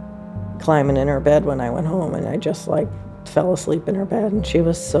climbing in her bed when I went home, and I just fell asleep in her bed, and she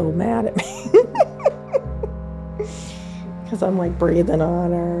was so mad at me. Because I'm breathing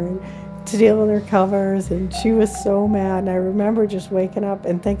on her and stealing her covers, and she was so mad. And I remember just waking up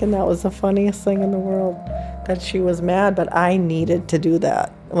and thinking that was the funniest thing in the world, that she was mad, but I needed to do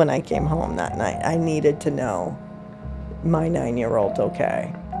that when I came home that night. I needed to know my 9-year-old's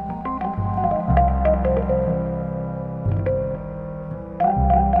okay.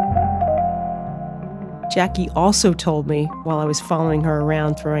 Jackie also told me while I was following her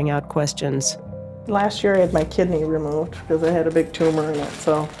around throwing out questions. Last year I had my kidney removed because I had a big tumor in it,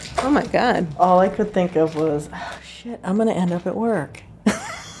 so. Oh my God. All I could think of was, oh shit, I'm gonna end up at work.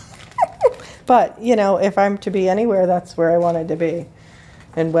 But, if I'm to be anywhere, that's where I wanted to be.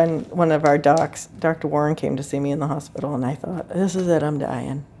 And when one of our docs, Dr. Warren, came to see me in the hospital, and I thought, this is it, I'm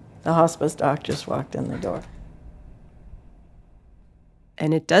dying. The hospice doc just walked in the door.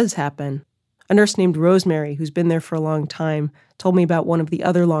 And it does happen. A nurse named Rosemary, who's been there for a long time, told me about one of the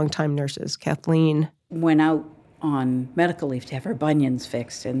other longtime nurses, Kathleen. Went out on medical leave to have her bunions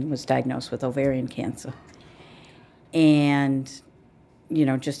fixed and was diagnosed with ovarian cancer. And,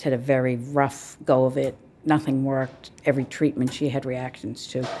 just had a very rough go of it. Nothing worked. Every treatment she had reactions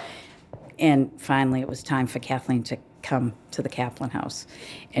to. And finally it was time for Kathleen to come to the Kaplan House.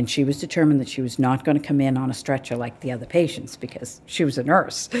 And she was determined that she was not going to come in on a stretcher like the other patients because she was a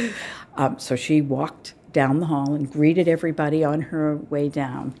nurse. So she walked down the hall and greeted everybody on her way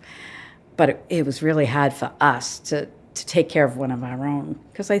down. But it was really hard for us to take care of one of our own,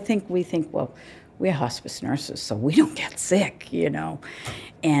 because we think, well, we're hospice nurses, so we don't get sick,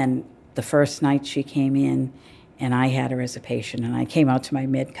 And the first night she came in, and I had her as a patient, and I came out to my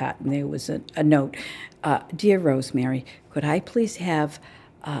med cot, and there was a note. Dear Rosemary, could I please have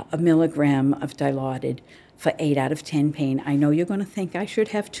 1 milligram of Dilaudid for 8 out of 10 pain? I know you're going to think I should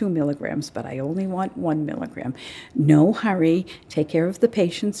have 2 milligrams, but I only want 1 milligram. No hurry. Take care of the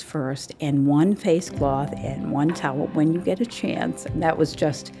patients first, and 1 face cloth and 1 towel when you get a chance. And that was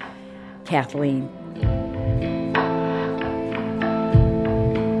just Kathleen.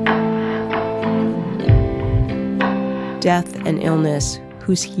 Death and illness,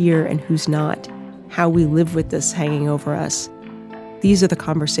 who's here and who's not, how we live with this hanging over us. These are the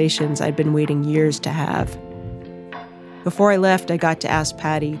conversations I'd been waiting years to have. Before I left, I got to ask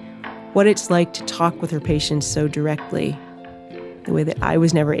Patty what it's like to talk with her patients so directly, the way that I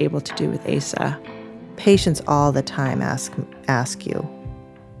was never able to do with Asa. Patients all the time ask you,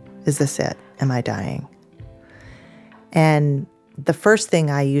 is this it? Am I dying? And the first thing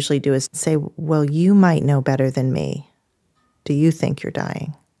I usually do is say, well, you might know better than me. Do you think you're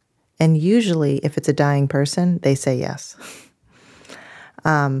dying? And usually, if it's a dying person, they say yes.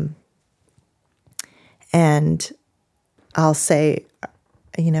 And I'll say,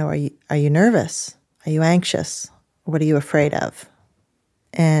 are you nervous? Are you anxious? What are you afraid of?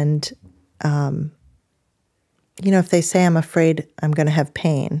 And, if they say I'm afraid I'm going to have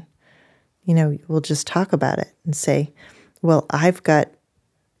pain, we'll just talk about it and say, well, I've got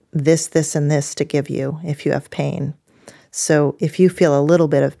this, this, and this to give you if you have pain. So if you feel a little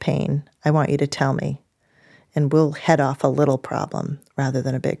bit of pain, I want you to tell me, and we'll head off a little problem rather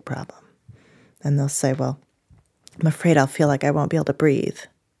than a big problem. And they'll say, well, I'm afraid I'll feel like I won't be able to breathe.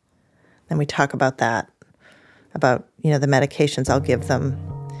 Then we talk about that, about, the medications I'll give them.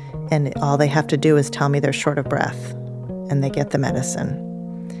 And all they have to do is tell me they're short of breath, and they get the medicine.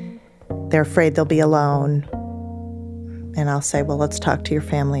 They're afraid they'll be alone. And I'll say, well, let's talk to your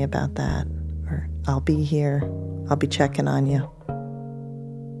family about that. Or I'll be here. I'll be checking on you.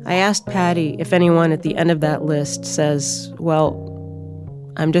 I asked Patty if anyone at the end of that list says, well,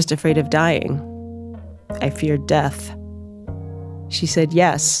 I'm just afraid of dying. I fear death. She said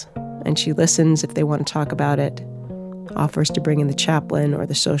yes, and she listens if they want to talk about it, offers to bring in the chaplain or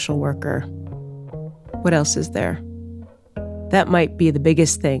the social worker. What else is there? That might be the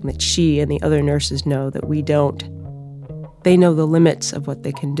biggest thing that she and the other nurses know that we don't. They know the limits of what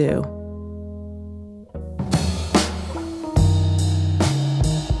they can do.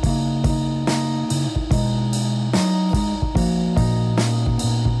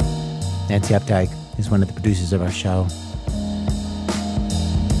 Nancy Updike is one of the producers of our show.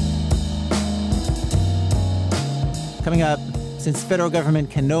 Coming up, since the federal government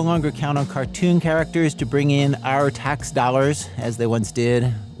can no longer count on cartoon characters to bring in our tax dollars as they once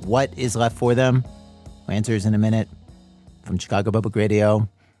did, what is left for them? Answers in a minute from Chicago Public Radio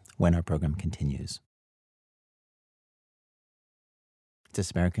when our program continues. It's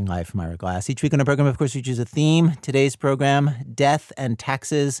This American Life from Ira Glass. Each week on our program, of course, we choose a theme. Today's program, Death and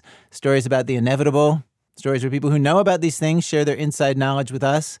Taxes, stories about the inevitable, stories where people who know about these things share their inside knowledge with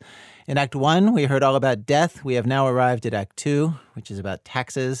us. In Act 1, we heard all about death. We have now arrived at Act 2, which is about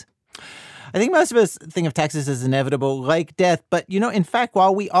taxes. I think most of us think of taxes as inevitable, like death. But, in fact,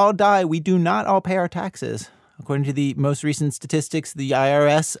 while we all die, we do not all pay our taxes. According to the most recent statistics, the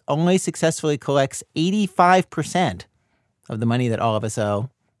IRS only successfully collects 85% of the money that all of us owe,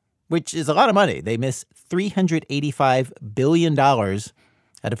 which is a lot of money. They miss $385 billion out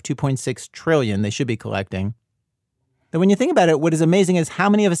of $2.6 trillion they should be collecting. Then when you think about it, what is amazing is how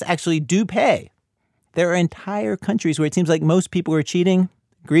many of us actually do pay. There are entire countries where it seems like most people are cheating.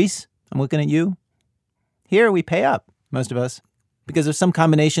 Greece, I'm looking at you. Here we pay up, most of us, because of some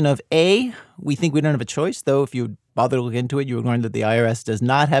combination of A, we think we don't have a choice, though if you bother to look into it, you would learn that the IRS does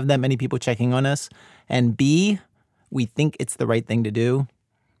not have that many people checking on us. And B, we think it's the right thing to do.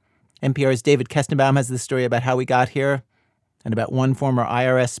 NPR's David Kestenbaum has this story about how we got here and about one former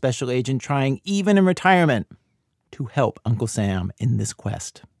IRS special agent trying, even in retirement, to help Uncle Sam in this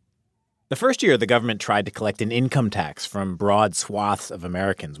quest. The first year the government tried to collect an income tax from broad swaths of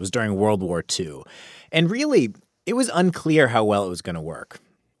Americans was during World War II. And really, it was unclear how well it was going to work.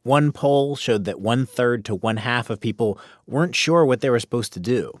 One poll showed that 1/3 to 1/2 of people weren't sure what they were supposed to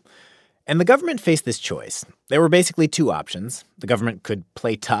do. And the government faced this choice. There were basically two options. The government could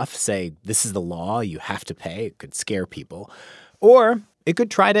play tough, say, this is the law, you have to pay. It could scare people. Or it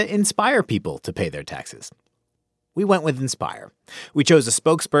could try to inspire people to pay their taxes. We went with inspire. We chose a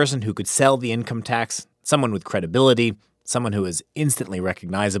spokesperson who could sell the income tax, someone with credibility, someone who is instantly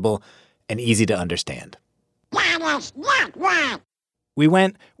recognizable and easy to understand. We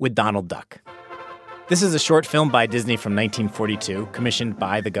went with Donald Duck. This is a short film by Disney from 1942, commissioned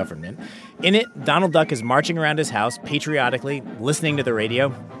by the government. In it, Donald Duck is marching around his house patriotically, listening to the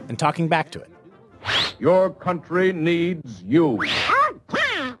radio, and talking back to it. Your country needs you.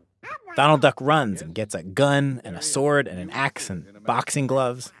 Donald Duck runs and gets a gun and a sword and an axe and boxing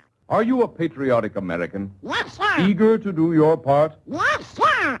gloves. Are you a patriotic American? Yes, sir. Eager to do your part? Yes,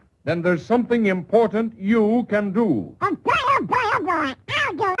 sir. Then there's something important you can do. I'll do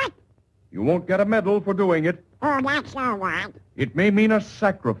it. You won't get a medal for doing it. Oh, that's all right. It may mean a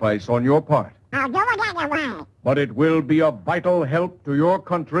sacrifice on your part. I'll do it anyway. But it will be a vital help to your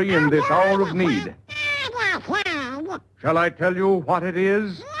country in this hour of need. Shall I tell you what it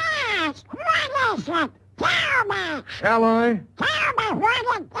is? Yes, what is it? Tell me. Shall I? Tell me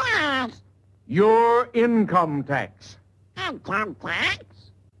what it is. Your income tax. Income tax?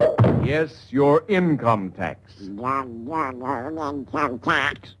 Yes, your income tax. Income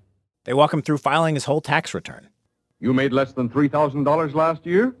tax. They walk him through filing his whole tax return. You made less than $3,000 last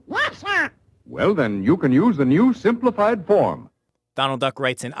year? Yes, sir. Well, then you can use the new simplified form. Donald Duck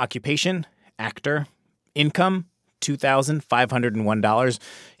writes in occupation, actor, income, $2,501.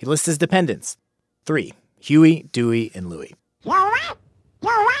 He lists his dependents. 3, Huey, Dewey, and Louie. And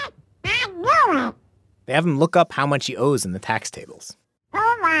Louie. They have him look up how much he owes in the tax tables.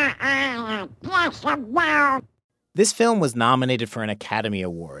 Yes, well. This film was nominated for an Academy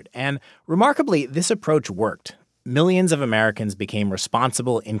Award, and remarkably, this approach worked. Millions of Americans became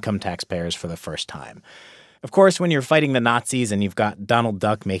responsible income taxpayers for the first time. Of course, when you're fighting the Nazis and you've got Donald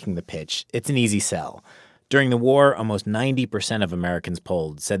Duck making the pitch, it's an easy sell. During the war, almost 90% of Americans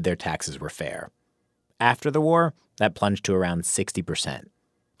polled said their taxes were fair. After the war, that plunged to around 60%.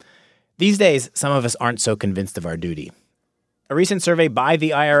 These days, some of us aren't so convinced of our duty. A recent survey by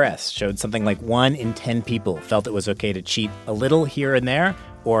the IRS showed something like 1 in 10 people felt it was okay to cheat a little here and there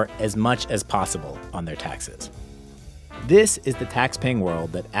or as much as possible on their taxes. This is the tax-paying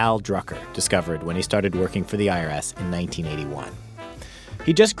world that Al Drucker discovered when he started working for the IRS in 1981.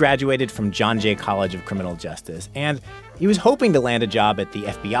 He just graduated from John Jay College of Criminal Justice, and he was hoping to land a job at the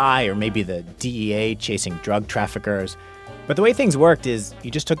FBI or maybe the DEA chasing drug traffickers. But the way things worked is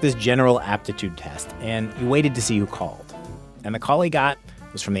you just took this general aptitude test, and you waited to see who called. And the call he got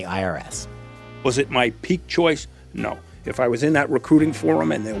was from the IRS. Was it my peak choice? No. If I was in that recruiting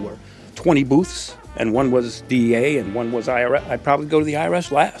forum and there were 20 booths, and one was DEA and one was IRS, I'd probably go to the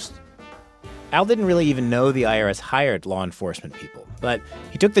IRS last. Al didn't really even know the IRS hired law enforcement people, but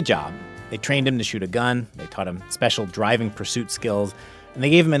he took the job. They trained him to shoot a gun, they taught him special driving pursuit skills, and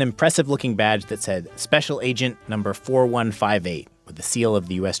they gave him an impressive-looking badge that said Special Agent Number 4158 with the seal of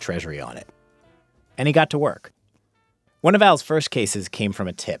the U.S. Treasury on it. And he got to work. One of Al's first cases came from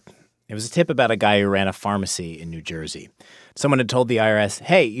a tip. It was a tip about a guy who ran a pharmacy in New Jersey. Someone had told the IRS,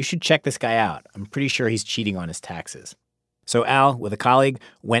 hey, you should check this guy out. I'm pretty sure he's cheating on his taxes. So Al, with a colleague,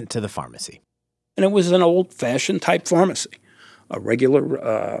 went to the pharmacy. And it was an old-fashioned type pharmacy, a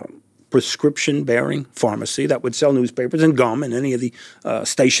regular prescription-bearing pharmacy that would sell newspapers and gum and any of the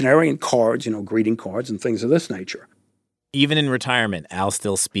stationery and cards, greeting cards and things of this nature. Even in retirement, Al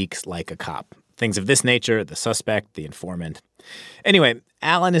still speaks like a cop. Things of this nature, the suspect, the informant. Anyway,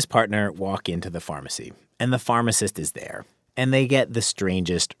 Al and his partner walk into the pharmacy, and the pharmacist is there, and they get the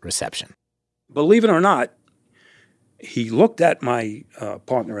strangest reception. Believe it or not, he looked at my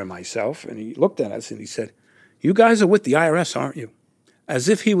partner and myself, and he looked at us, and he said, you guys are with the IRS, aren't you? As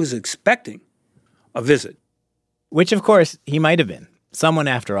if he was expecting a visit. Which, of course, he might have been. Someone,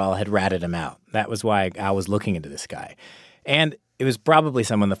 after all, had ratted him out. That was why Al was looking into this guy. And it was probably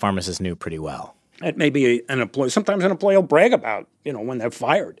someone the pharmacist knew pretty well. It may be an employee. Sometimes an employee will brag about, when they're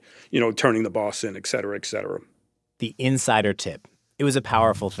fired, turning the boss in, et cetera, et cetera. The insider tip. It was a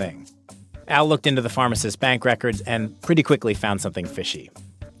powerful thing. Al looked into the pharmacist's bank records and pretty quickly found something fishy.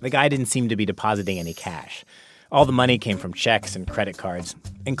 The guy didn't seem to be depositing any cash. All the money came from checks and credit cards,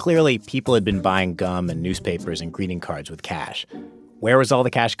 and clearly people had been buying gum and newspapers and greeting cards with cash. Where was all the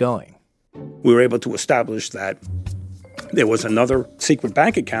cash going? We were able to establish that there was another secret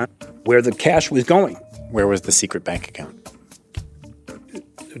bank account where the cash was going. Where was the secret bank account?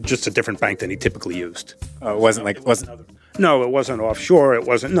 Just a different bank than he typically used. Oh, it wasn't. No, it wasn't offshore. It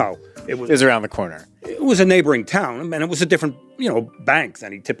wasn't. No, it was around the corner. It was a neighboring town, and it was a different, bank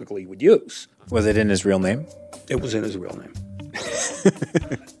than he typically would use. Was it in his real name? It was in his real name.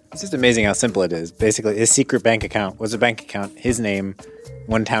 It's just amazing how simple it is. Basically, his secret bank account was a bank account, his name,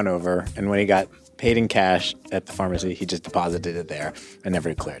 one town over, and when he got paid in cash at the pharmacy, he just deposited it there and never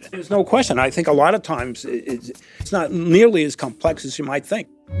declared it. There's no question. I think a lot of times it's not nearly as complex as you might think.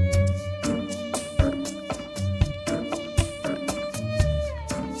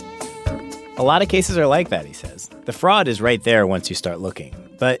 A lot of cases are like that, he says. The fraud is right there once you start looking,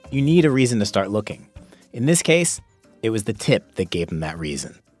 but you need a reason to start looking. In this case, it was the tip that gave him that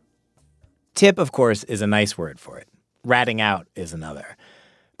reason. Tip, of course, is a nice word for it. Ratting out is another.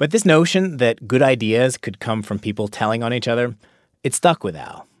 But this notion that good ideas could come from people telling on each other, it stuck with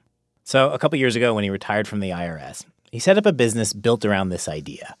Al. So a couple years ago when he retired from the IRS, he set up a business built around this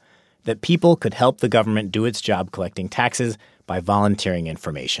idea, that people could help the government do its job collecting taxes by volunteering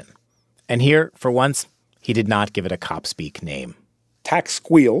information. And here, for once, he did not give it a cop-speak name.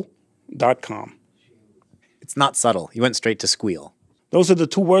 TaxSqueal.com. It's not subtle. He went straight to squeal. Those are the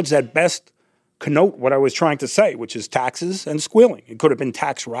two words that best connote what I was trying to say, which is taxes and squealing. It could have been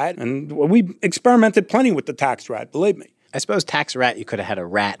tax rat, and we experimented plenty with the tax rat, believe me. I suppose tax rat, you could have had a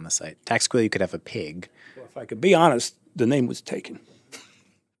rat in the site. Tax squeal, you could have a pig. Well, if I could be honest, the name was taken.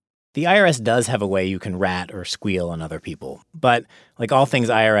 The IRS does have a way you can rat or squeal on other people. But like all things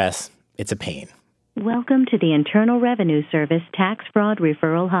IRS, it's a pain. Welcome to the Internal Revenue Service Tax Fraud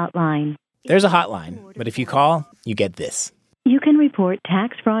Referral Hotline. There's a hotline, but if you call, you get this. You can report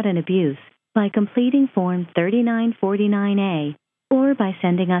tax fraud and abuse by completing Form 3949A or by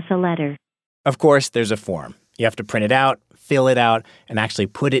sending us a letter. Of course, there's a form. You have to print it out, fill it out, and actually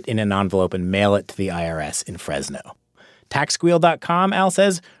put it in an envelope and mail it to the IRS in Fresno. TaxSqueal.com, Al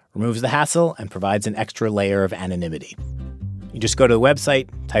says, removes the hassle, and provides an extra layer of anonymity. You just go to the website,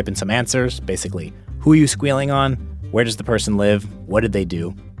 type in some answers, basically, who are you squealing on? Where does the person live? What did they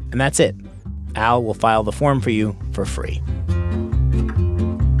do? And that's it. Al will file the form for you for free.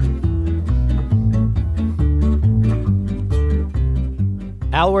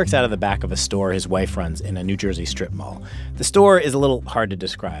 Al works out of the back of a store his wife runs in a New Jersey strip mall. The store is a little hard to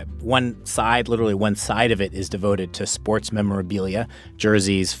describe. Literally one side of it is devoted to sports memorabilia,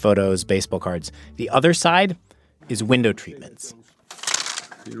 jerseys, photos, baseball cards. The other side is window treatments.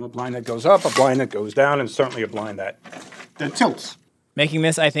 You know, a blind that goes up, a blind that goes down, and certainly a blind that tilts. Making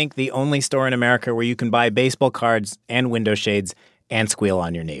this, I think, the only store in America where you can buy baseball cards and window shades and squeal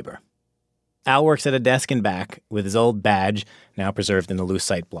on your neighbor. Al works at a desk in back with his old badge, now preserved in the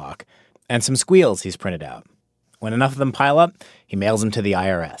lucite block, and some squeals he's printed out. When enough of them pile up, he mails them to the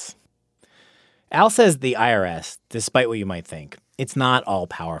IRS. Al says the IRS, despite what you might think, it's not all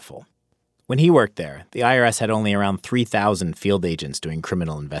powerful. When he worked there, the IRS had only around 3,000 field agents doing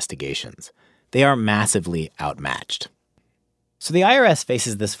criminal investigations. They are massively outmatched. So the IRS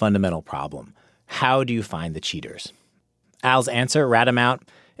faces this fundamental problem. How do you find the cheaters? Al's answer, rat them out.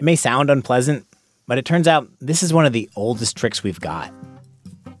 It may sound unpleasant, but it turns out this is one of the oldest tricks we've got.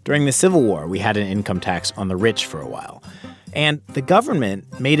 During the Civil War, we had an income tax on the rich for a while. And the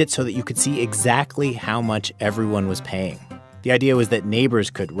government made it so that you could see exactly how much everyone was paying. The idea was that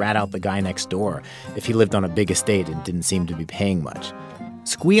neighbors could rat out the guy next door if he lived on a big estate and didn't seem to be paying much.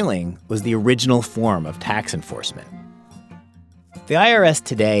 Squealing was the original form of tax enforcement. The IRS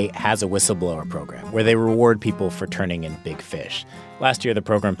today has a whistleblower program where they reward people for turning in big fish. Last year, the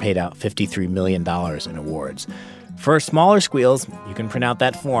program paid out $53 million in awards. For smaller squeals, you can print out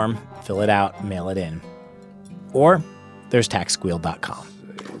that form, fill it out, mail it in. Or there's taxsqueal.com.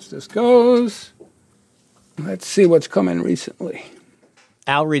 As this goes, let's see what's come in recently.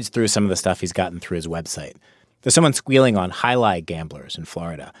 Al reads through some of the stuff he's gotten through his website. There's someone squealing on high-lie gamblers in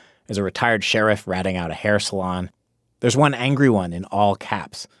Florida. There's a retired sheriff ratting out a hair salon. There's one angry one in all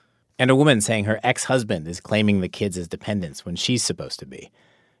caps. And a woman saying her ex-husband is claiming the kids as dependents when she's supposed to be.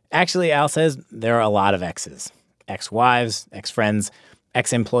 Actually, Al says there are a lot of exes. Ex-wives, ex-friends,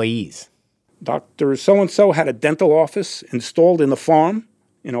 ex-employees. Dr. So-and-so had a dental office installed in the farm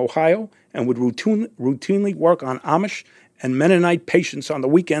in Ohio and would routinely work on Amish and Mennonite patients on the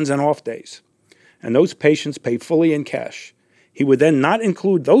weekends and off days. And those patients pay fully in cash. He would then not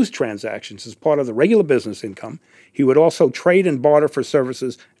include those transactions as part of the regular business income. He would also trade and barter for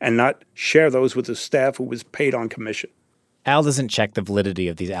services and not share those with his staff who was paid on commission. Al doesn't check the validity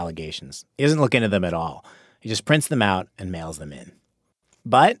of these allegations. He doesn't look into them at all. He just prints them out and mails them in.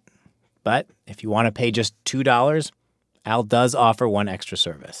 But if you want to pay just $2, Al does offer one extra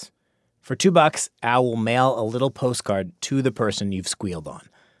service. For $2, Al will mail a little postcard to the person you've squealed on.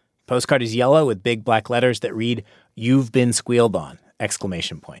 Postcard is yellow with big black letters that read, "You've been squealed on!"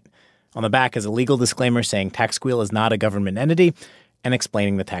 On the back is a legal disclaimer saying TaxSqueal is not a government entity and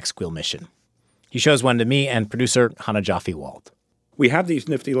explaining the TaxSqueal mission. He shows one to me and producer Hannah Jaffe-Wald. We have these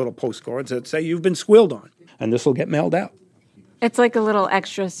nifty little postcards that say you've been squealed on, and this will get mailed out. It's like a little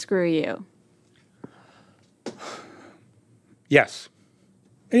extra screw you. Yes,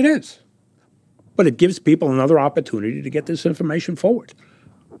 it is. But it gives people another opportunity to get this information forward.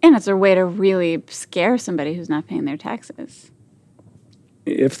 And it's a way to really scare somebody who's not paying their taxes.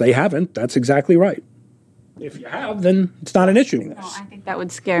 If they haven't, that's exactly right. If you have, then it's not an issue. No, I think that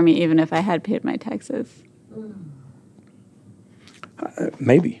would scare me even if I had paid my taxes.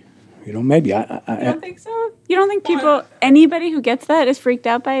 Maybe. Maybe. You don't think so? You don't think anybody who gets that is freaked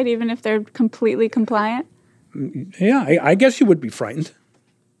out by it, even if they're completely compliant? Yeah, I guess you would be frightened.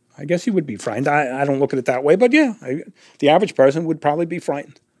 I don't look at it that way, but yeah, the average person would probably be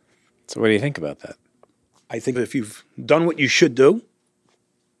frightened. So what do you think about that? I think if you've done what you should do,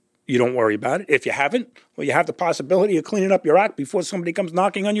 you don't worry about it. If you haven't, well, you have the possibility of cleaning up your act before somebody comes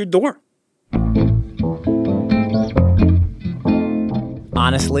knocking on your door.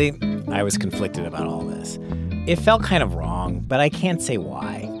 Honestly, I was conflicted about all this. It felt kind of wrong, but I can't say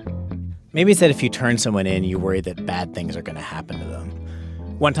why. Maybe it's that if you turn someone in, you worry that bad things are going to happen to them.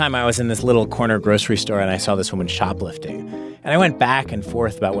 One time I was in this little corner grocery store and I saw this woman shoplifting. And I went back and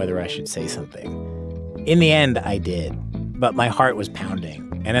forth about whether I should say something. In the end, I did. But my heart was pounding.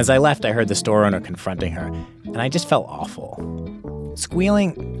 And as I left, I heard the store owner confronting her. And I just felt awful.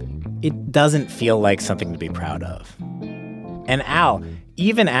 Squealing, it doesn't feel like something to be proud of. And Al,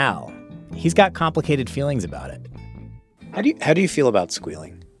 even Al, he's got complicated feelings about it. How do you feel about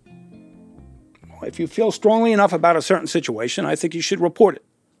squealing? Well, if you feel strongly enough about a certain situation, I think you should report it.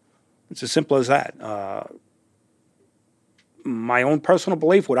 It's as simple as that. my own personal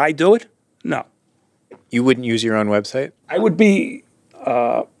belief, would I do it? No. You wouldn't use your own website? I would be,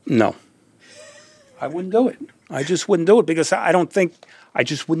 no. I wouldn't do it. I just wouldn't do it because I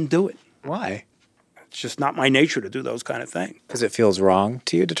just wouldn't do it. Why? It's just not my nature to do those kind of things. Because it feels wrong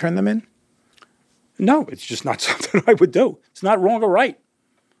to you to turn them in? No, it's just not something I would do. It's not wrong or right.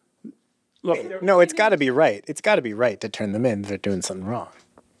 Look, no, it's got to be right. It's got to be right to turn them in if they're doing something wrong.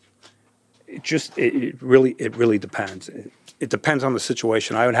 It really depends. It depends on the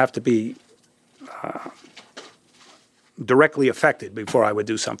situation. I would have to be directly affected before I would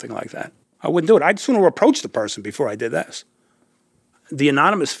do something like that. I wouldn't do it. I'd sooner approach the person before I did this. The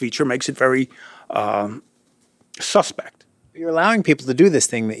anonymous feature makes it very suspect. You're allowing people to do this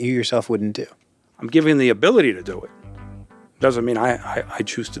thing that you yourself wouldn't do. I'm giving the ability to do it. Doesn't mean I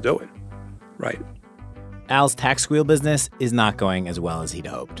choose to do it. Right. Al's tax squeal business is not going as well as he'd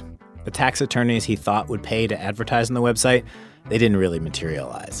hoped. The tax attorneys he thought would pay to advertise on the website, they didn't really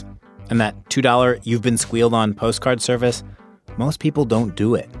materialize. And that $2 you've been squealed on postcard service, most people don't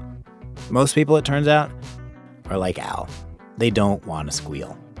do it. Most people, it turns out, are like Al. They don't want to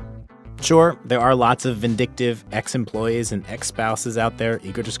squeal. Sure, there are lots of vindictive ex-employees and ex-spouses out there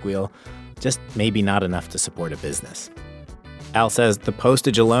eager to squeal, just maybe not enough to support a business. Al says the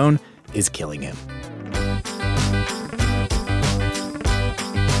postage alone is killing him.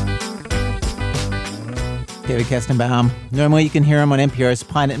 David Kestenbaum. Normally you can hear him on NPR's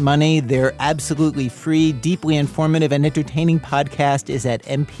Planet Money. Their absolutely free, deeply informative, and entertaining podcast is at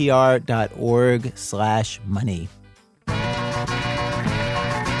npr.org/money.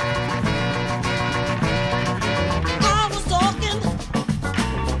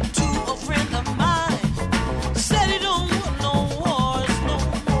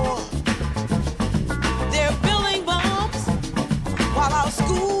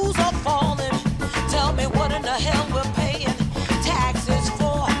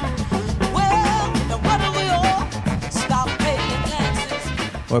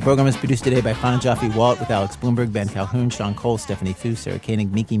 Our program is produced today by Chana Joffe-Walt with Alex Bloomberg, Ben Calhoun, Sean Cole, Stephanie Fu, Sarah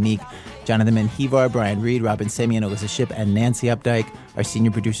Koenig, Miki Meek, Jonathan Menjivar, Brian Reed, Robin Semien, Alyssa Shipp, and Nancy Updike. Our senior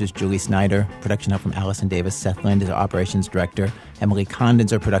producer is Julie Snyder. Production help from Allison Davis. Seth Lind is our operations director. Emily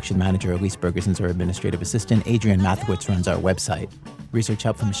Condon's our production manager. Elise Bergerson's our administrative assistant. Adrian Mathewitz runs our website. Research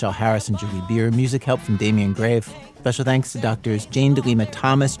help from Michelle Harris and Julie Beer. Music help from Damian Grave. Special thanks to Doctors Jane DeLima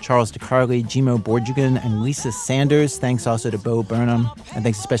Thomas, Charles DeCarli, Jimo Borjugan, and Lisa Sanders. Thanks also to Bo Burnham. And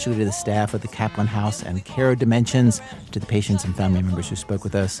thanks especially to the staff of the Kaplan House and Care Dimensions, to the patients and family members who spoke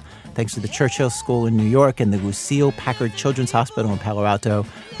with us. Thanks to the Churchill School in New York and the Lucille Packard Children's Hospital in Palo Alto,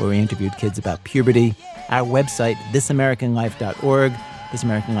 where we interviewed kids about puberty. Our website, thisamericanlife.org. This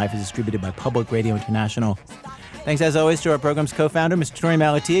American Life is distributed by Public Radio International. Thanks, as always, to our program's co-founder, Mr. Tori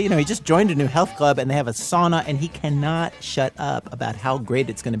Malatia. You know, he just joined a new health club, and they have a sauna, and he cannot shut up about how great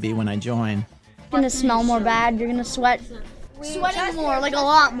it's going to be when I join. You're going to smell more bad. You're going to sweat. Sweating more, like a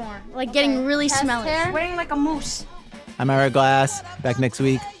lot more. Like getting really smelly. Sweating like a moose. I'm Ira Glass, back next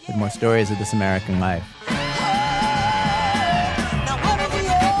week with more stories of This American Life.